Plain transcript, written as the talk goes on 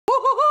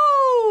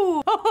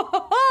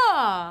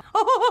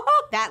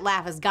That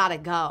laugh has gotta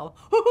go.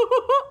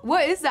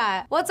 What is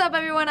that? What's up,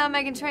 everyone? I'm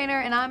Meghan Trainor,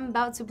 and I'm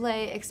about to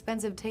play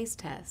Expensive Taste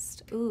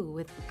Test. Ooh,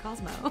 with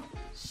Cosmo.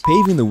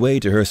 Paving the way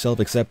to her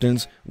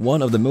self-acceptance,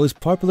 one of the most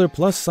popular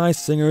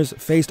plus-size singers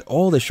faced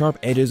all the sharp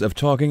edges of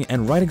talking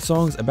and writing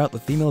songs about the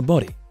female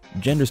body,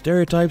 gender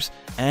stereotypes,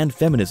 and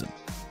feminism.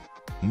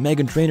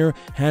 Meghan Trainor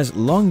has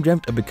long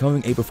dreamt of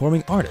becoming a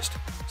performing artist,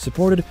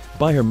 supported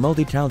by her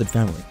multi-talented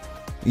family.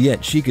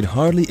 Yet she could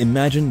hardly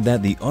imagine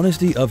that the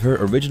honesty of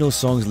her original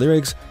song's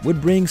lyrics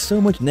would bring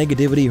so much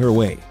negativity her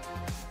way.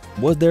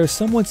 Was there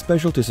someone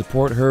special to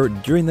support her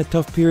during the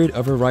tough period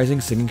of her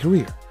rising singing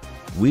career?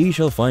 We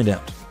shall find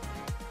out.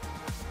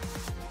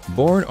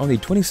 Born on the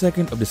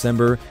 22nd of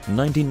December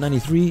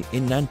 1993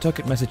 in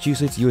Nantucket,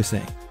 Massachusetts,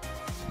 USA,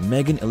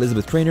 Meghan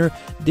Elizabeth Trainor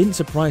didn't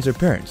surprise her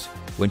parents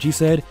when she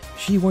said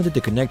she wanted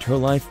to connect her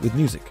life with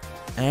music,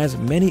 as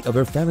many of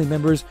her family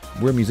members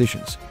were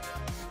musicians.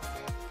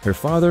 Her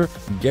father,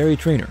 Gary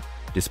Trainor,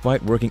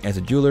 despite working as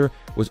a jeweler,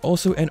 was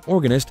also an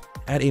organist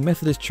at a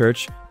Methodist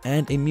church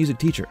and a music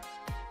teacher.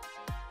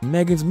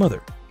 Meghan's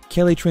mother,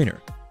 Kelly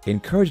Trainor,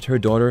 encouraged her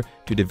daughter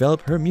to develop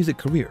her music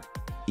career,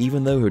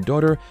 even though her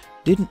daughter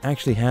didn't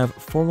actually have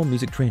formal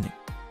music training.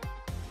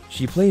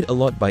 She played a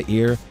lot by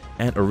ear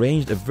and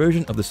arranged a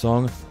version of the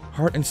song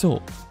Heart and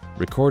Soul,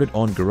 recorded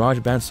on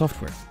GarageBand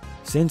software,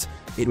 since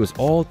it was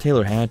all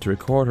Taylor had to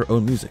record her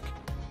own music.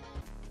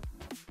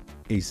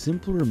 A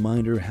simple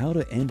reminder how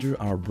to enter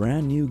our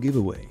brand new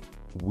giveaway.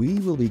 We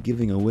will be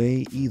giving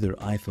away either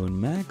iPhone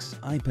Max,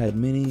 iPad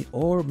mini,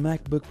 or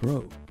MacBook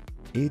Pro.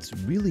 It's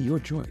really your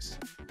choice.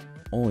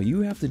 All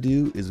you have to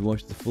do is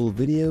watch the full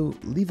video,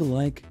 leave a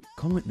like,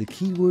 comment the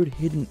keyword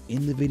hidden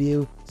in the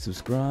video,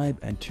 subscribe,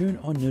 and turn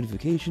on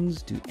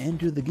notifications to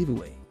enter the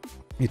giveaway.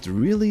 It's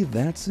really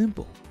that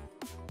simple.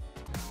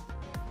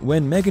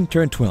 When Meghan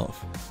turned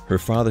 12, her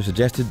father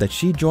suggested that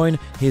she join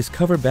his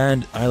cover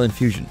band Island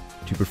Fusion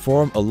to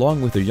perform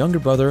along with her younger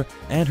brother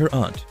and her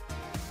aunt.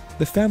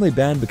 The family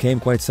band became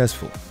quite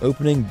successful,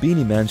 opening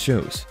Beanie Man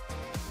shows.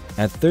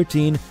 At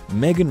 13,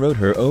 Meghan wrote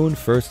her own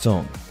first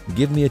song,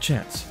 Give Me a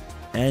Chance,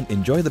 and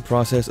enjoyed the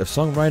process of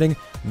songwriting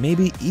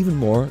maybe even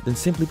more than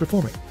simply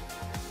performing.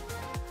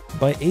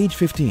 By age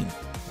 15,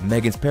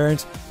 Meghan's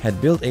parents had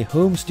built a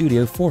home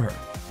studio for her,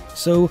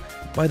 so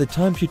by the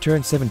time she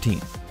turned 17,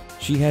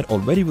 she had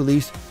already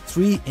released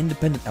 3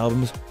 independent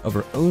albums of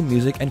her own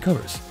music and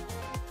covers.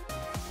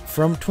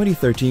 From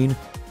 2013,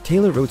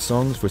 Taylor wrote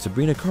songs for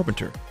Sabrina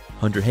Carpenter,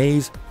 Hunter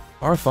Hayes,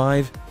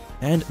 R5,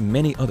 and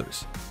many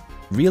others,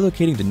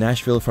 relocating to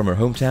Nashville from her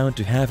hometown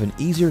to have an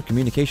easier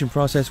communication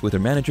process with her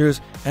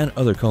managers and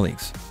other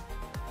colleagues.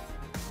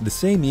 The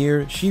same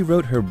year, she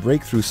wrote her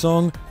breakthrough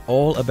song,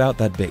 All About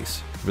That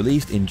Bass,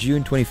 released in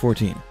June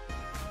 2014.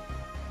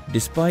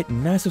 Despite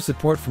massive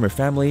support from her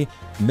family,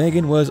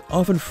 Meghan was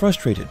often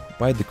frustrated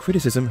by the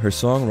criticism her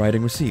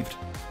songwriting received.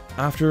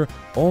 After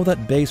All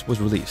That Bass was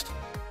released,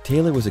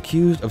 Taylor was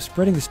accused of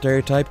spreading the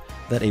stereotype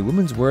that a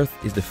woman's worth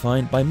is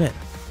defined by men.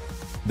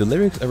 The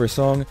lyrics of her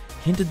song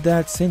hinted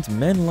that since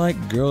men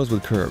like girls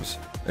with curves,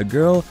 a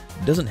girl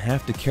doesn't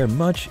have to care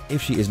much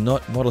if she is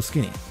not model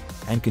skinny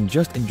and can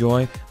just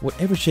enjoy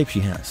whatever shape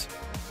she has.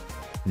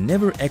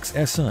 Never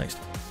XS-sized,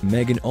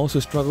 Meghan also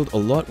struggled a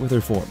lot with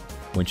her form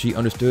when she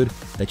understood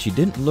that she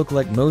didn't look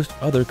like most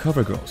other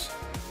cover girls.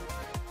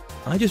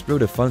 I just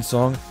wrote a fun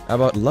song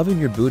about loving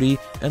your booty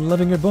and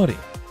loving your body,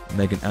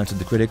 Meghan answered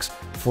the critics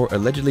for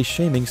allegedly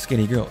shaming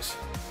skinny girls.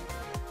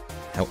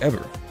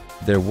 However,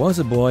 there was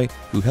a boy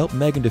who helped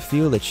Meghan to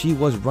feel that she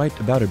was right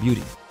about her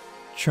beauty,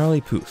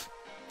 Charlie Puth,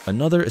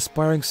 another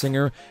aspiring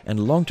singer and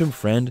long-term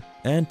friend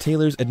and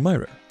Taylor's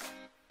admirer.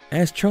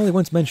 As Charlie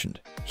once mentioned,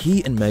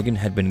 he and Meghan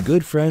had been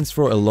good friends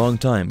for a long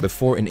time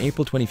before in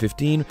April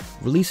 2015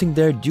 releasing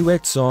their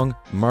duet song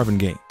Marvin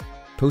Gaye,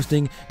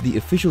 posting the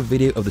official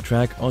video of the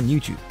track on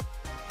YouTube.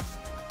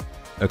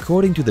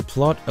 According to the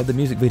plot of the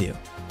music video,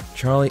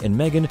 Charlie and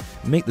Meghan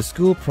make the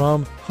school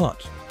prom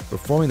hot,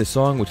 performing the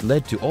song which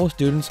led to all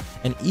students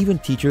and even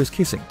teachers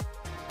kissing.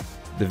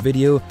 The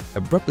video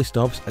abruptly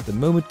stops at the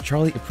moment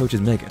Charlie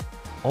approaches Meghan,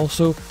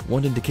 also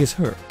wanting to kiss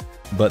her,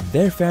 but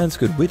their fans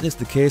could witness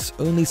the kiss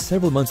only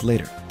several months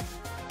later.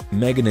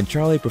 Meghan and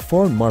Charlie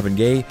performed Marvin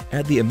Gaye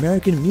at the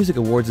American Music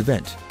Awards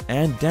event,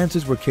 and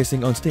dancers were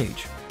kissing on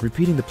stage,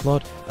 repeating the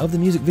plot of the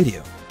music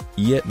video.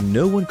 Yet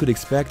no one could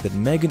expect that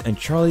Meghan and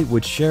Charlie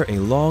would share a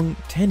long,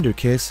 tender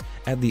kiss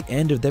at the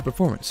end of their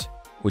performance,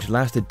 which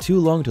lasted too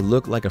long to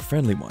look like a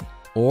friendly one,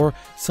 or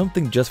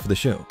something just for the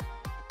show.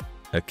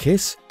 A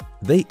kiss?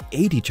 They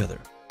ate each other,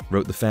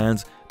 wrote the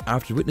fans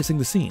after witnessing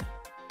the scene.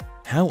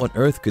 How on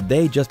earth could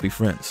they just be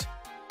friends?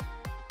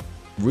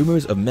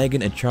 Rumors of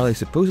Meghan and Charlie's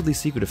supposedly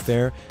secret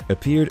affair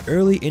appeared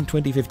early in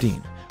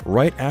 2015,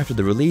 right after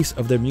the release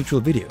of their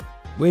mutual video,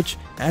 which,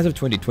 as of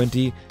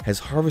 2020, has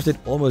harvested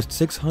almost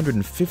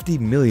 650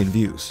 million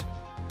views.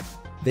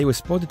 They were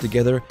spotted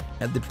together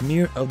at the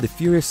premiere of the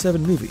Furious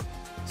 7 movie,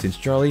 since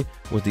Charlie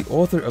was the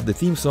author of the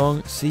theme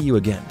song See You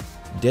Again,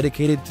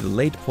 dedicated to the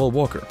late Paul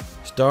Walker,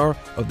 star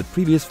of the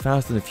previous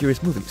Fast and the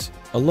Furious movies,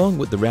 along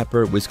with the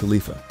rapper Wiz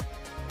Khalifa.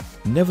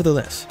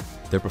 Nevertheless,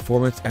 Their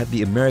performance at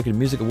the American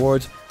Music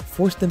Awards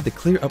forced them to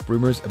clear up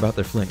rumors about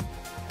their fling.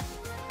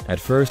 At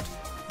first,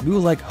 we were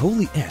like,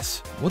 holy S,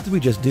 what did we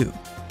just do?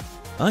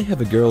 I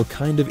have a girl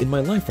kind of in my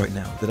life right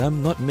now that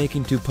I'm not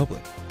making too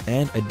public,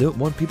 and I don't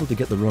want people to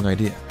get the wrong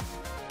idea.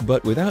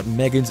 But without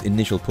Meghan's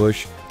initial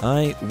push,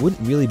 I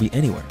wouldn't really be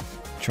anywhere,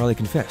 Charlie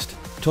confessed,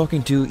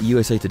 talking to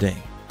USA Today.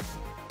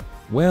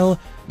 Well,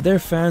 their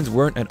fans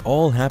weren't at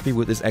all happy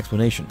with this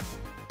explanation.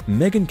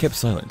 Meghan kept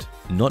silent,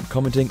 not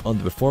commenting on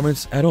the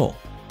performance at all.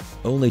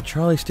 Only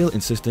Charlie still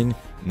insisting,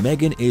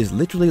 Meghan is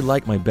literally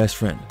like my best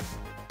friend.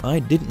 I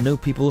didn't know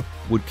people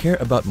would care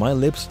about my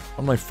lips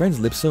on my friend's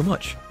lips so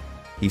much,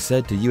 he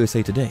said to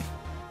USA Today,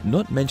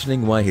 not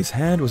mentioning why his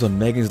hand was on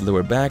Meghan's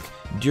lower back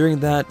during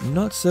that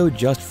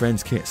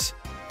not-so-just-friends kiss.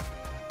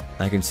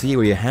 I can see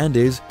where your hand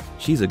is,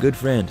 she's a good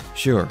friend,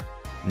 sure,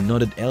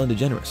 nodded Ellen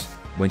DeGeneres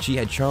when she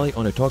had Charlie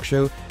on a talk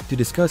show to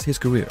discuss his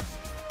career,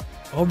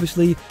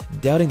 obviously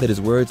doubting that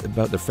his words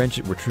about the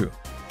friendship were true.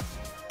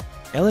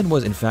 Ellen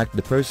was in fact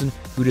the person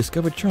who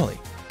discovered Charlie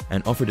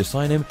and offered to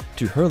sign him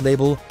to her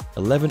label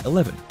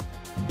 1111,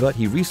 but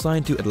he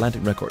re-signed to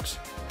Atlantic Records.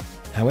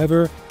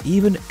 However,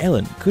 even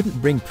Ellen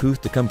couldn't bring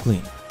Puth to come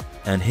clean,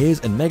 and his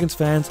and Meghan's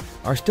fans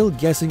are still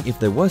guessing if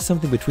there was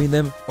something between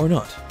them or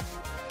not.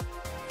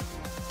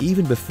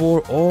 Even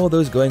before all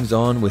those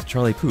goings-on with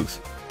Charlie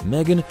Puth,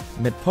 Meghan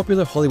met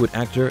popular Hollywood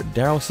actor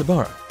Daryl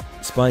Sabara,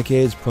 Spy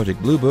Kids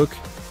Project Blue Book,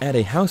 at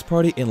a house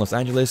party in Los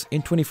Angeles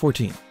in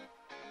 2014.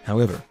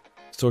 However,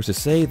 sources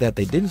say that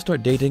they didn't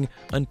start dating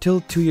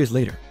until 2 years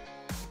later.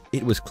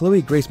 It was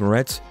Chloe Grace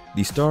Moretz,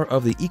 the star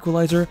of The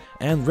Equalizer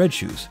and Red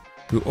Shoes,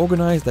 who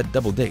organized that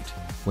double date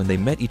when they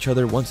met each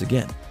other once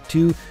again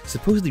to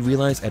supposedly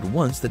realize at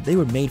once that they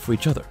were made for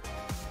each other.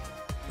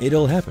 It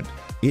all happened.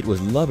 It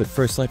was love at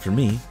first sight for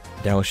me,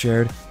 Daryl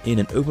shared in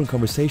an open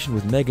conversation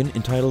with Meghan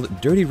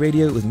entitled Dirty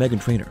Radio with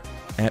Meghan Trainor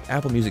at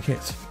Apple Music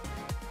Hits.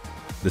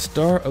 The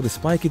star of the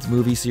Spy Kids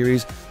movie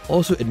series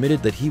also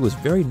admitted that he was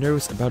very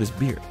nervous about his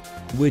beard,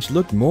 which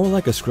looked more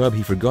like a scrub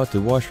he forgot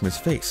to wash from his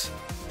face,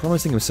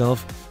 promising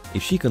himself,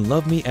 if she can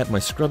love me at my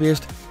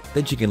scrubbiest,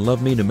 then she can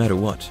love me no matter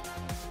what.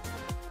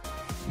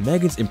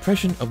 Meghan's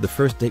impression of the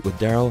first date with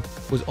Daryl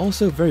was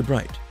also very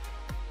bright.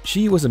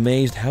 She was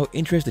amazed how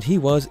interested he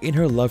was in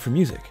her love for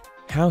music,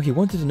 how he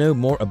wanted to know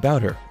more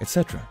about her,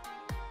 etc.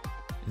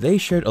 They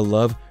shared a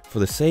love for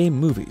the same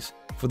movies,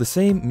 for the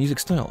same music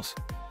styles,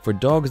 for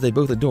dogs they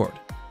both adored.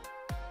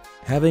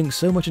 Having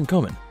so much in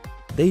common,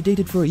 they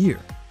dated for a year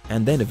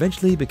and then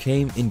eventually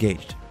became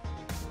engaged.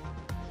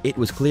 It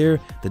was clear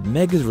that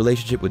Meghan's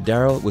relationship with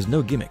Daryl was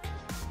no gimmick,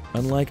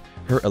 unlike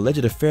her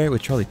alleged affair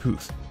with Charlie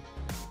Puth.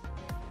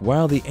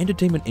 While the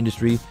entertainment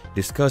industry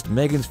discussed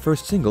Meghan's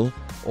first single,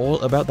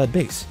 All About That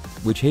Bass,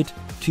 which hit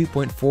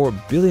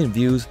 2.4 billion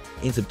views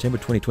in September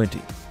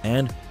 2020,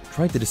 and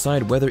tried to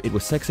decide whether it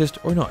was sexist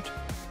or not,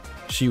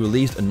 she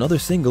released another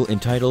single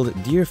entitled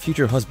Dear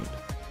Future Husband.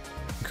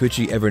 Could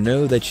she ever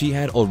know that she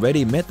had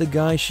already met the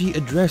guy she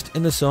addressed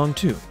in the song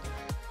too?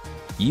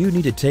 You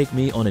need to take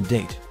me on a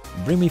date,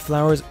 bring me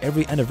flowers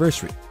every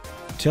anniversary,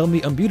 tell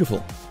me I'm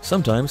beautiful,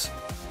 sometimes,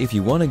 if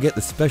you want to get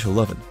the special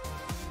lovin'.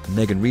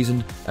 Meghan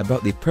reasoned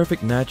about the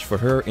perfect match for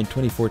her in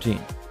 2014.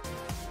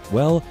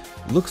 Well,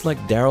 looks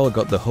like Daryl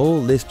got the whole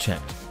list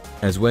checked,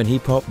 as when he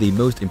popped the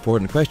most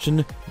important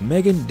question,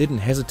 Meghan didn't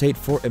hesitate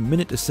for a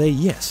minute to say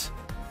yes.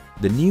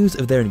 The news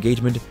of their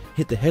engagement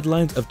hit the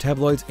headlines of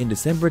tabloids in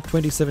December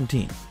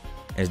 2017,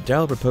 as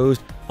Daryl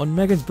proposed on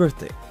Meghan's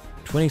birthday,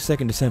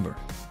 22nd December.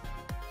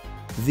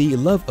 The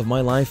love of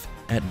my life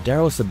at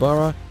Daryl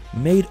Sabara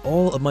made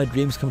all of my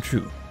dreams come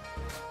true.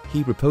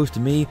 He proposed to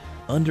me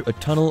under a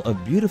tunnel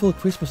of beautiful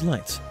Christmas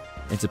lights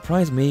and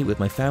surprised me with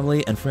my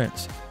family and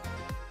friends,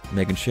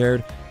 Meghan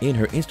shared in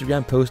her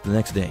Instagram post the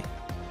next day.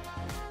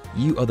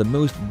 You are the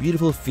most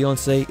beautiful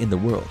fiancé in the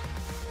world,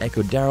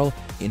 echoed Daryl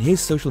in his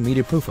social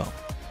media profile,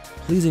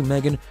 pleasing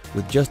Meghan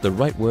with just the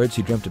right words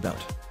she dreamt about.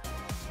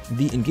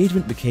 The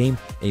engagement became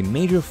a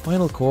major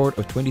final chord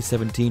of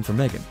 2017 for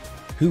Meghan,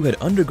 who had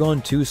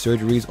undergone 2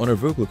 surgeries on her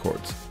vocal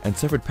cords and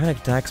suffered panic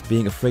attacks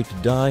being afraid to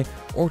die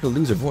or to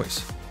lose her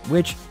voice,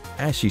 which,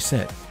 as she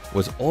said,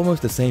 was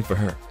almost the same for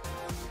her,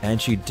 and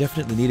she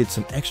definitely needed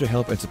some extra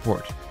help and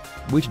support,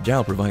 which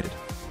Daryl provided.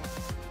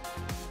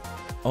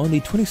 On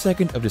the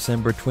 22nd of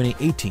December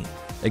 2018,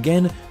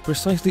 again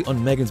precisely on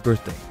Meghan's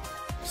birthday,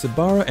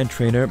 Sabara and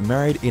Trainor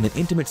married in an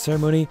intimate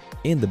ceremony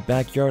in the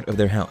backyard of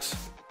their house.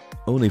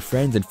 Only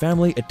friends and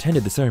family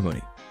attended the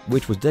ceremony,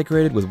 which was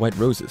decorated with white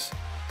roses.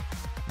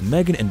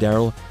 Meghan and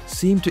Daryl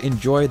seemed to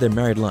enjoy their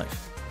married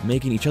life,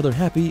 making each other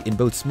happy in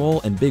both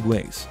small and big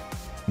ways.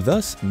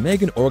 Thus,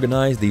 Meghan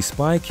organized the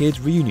Spy Kids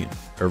reunion,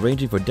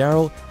 arranging for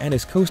Daryl and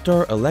his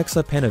co-star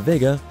Alexa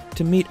Panavega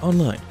to meet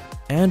online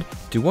and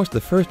to watch the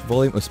first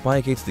volume of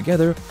Spy Kids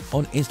together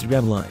on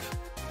Instagram Live.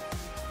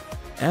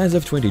 As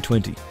of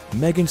 2020,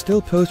 Meghan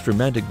still posts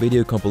romantic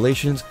video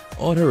compilations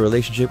on her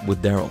relationship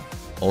with Daryl,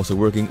 also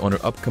working on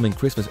her upcoming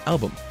Christmas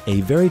album,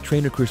 A Very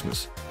Trainor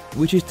Christmas,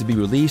 which is to be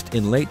released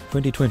in late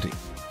 2020.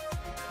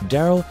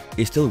 Daryl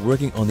is still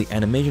working on the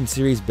animation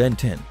series Ben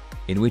 10,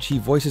 in which he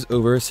voices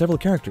over several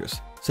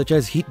characters, such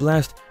as Heat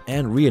Blast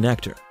and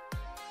Reenactor.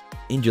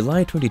 In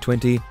July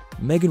 2020,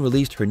 Meghan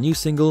released her new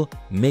single,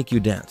 Make You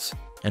Dance,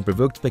 and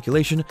provoked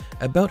speculation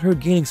about her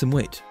gaining some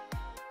weight.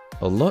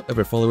 A lot of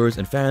her followers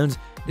and fans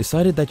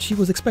decided that she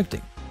was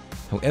expecting.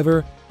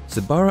 However,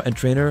 Sabara and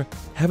Trainor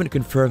haven't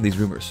confirmed these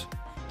rumors.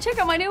 Check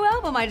out my new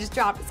album I just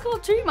dropped. It's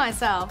called Treat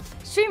Myself.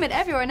 Stream it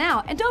everywhere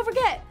now. And don't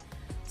forget,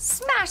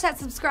 smash that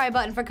subscribe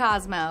button for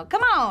Cosmo.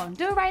 Come on,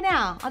 do it right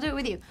now. I'll do it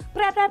with you.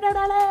 Blah, blah, blah,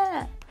 blah,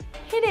 blah.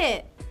 Hit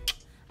it.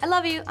 I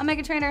love you. I'm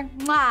Meghan Trainor.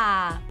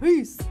 Mwah.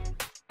 Peace.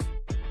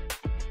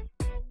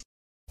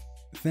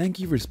 Thank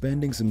you for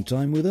spending some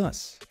time with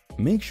us.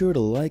 Make sure to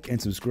like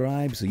and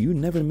subscribe so you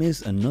never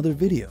miss another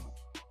video.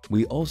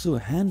 We also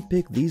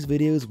handpick these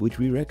videos which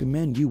we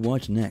recommend you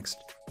watch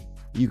next.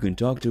 You can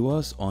talk to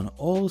us on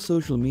all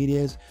social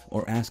medias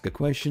or ask a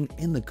question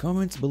in the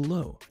comments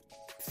below.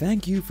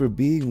 Thank you for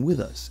being with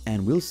us,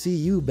 and we'll see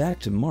you back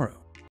tomorrow.